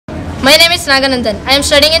My name is Naganandhan. I am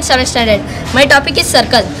studying in 7th standard. My topic is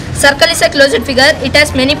circle. Circle is a closed figure. It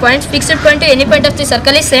has many points. Fixed point to any point of the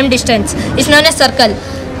circle is same distance. It's known as circle.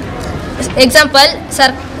 Example,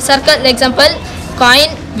 circle. Example, coin,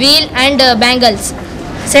 wheel, and bangles.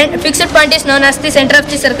 Fixed point is known as the center of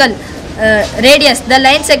the circle. Radius, the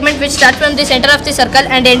line segment which starts from the center of the circle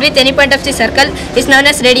and end with any point of the circle is known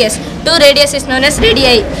as radius. Two radius is known as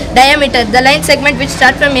radii. Diameter, the line segment which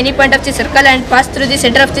starts from any point of the circle and pass through the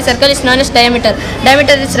center of the circle is known as diameter.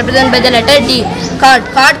 Diameter is represented by the letter D. Chord,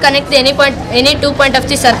 connect the any 2 point of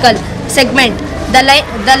the circle. Segment, the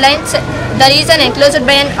region enclosed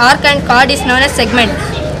by an arc and chord is known as segment.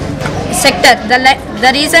 Sector,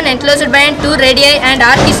 the region enclosed by an 2 radii and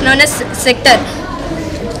arc is known as sector.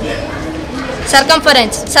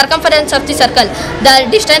 Circumference of the circle. The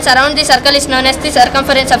distance around the circle is known as the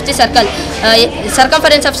circumference of the circle.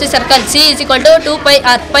 Circumference of the circle C is equal to 2 pi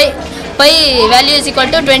r. Pi value is equal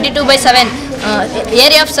to 22 by 7.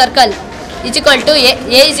 Area of circle is equal to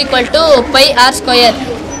A is equal to pi r square.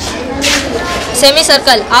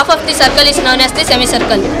 Semicircle. Half of the circle is known as the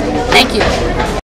semicircle. Thank you.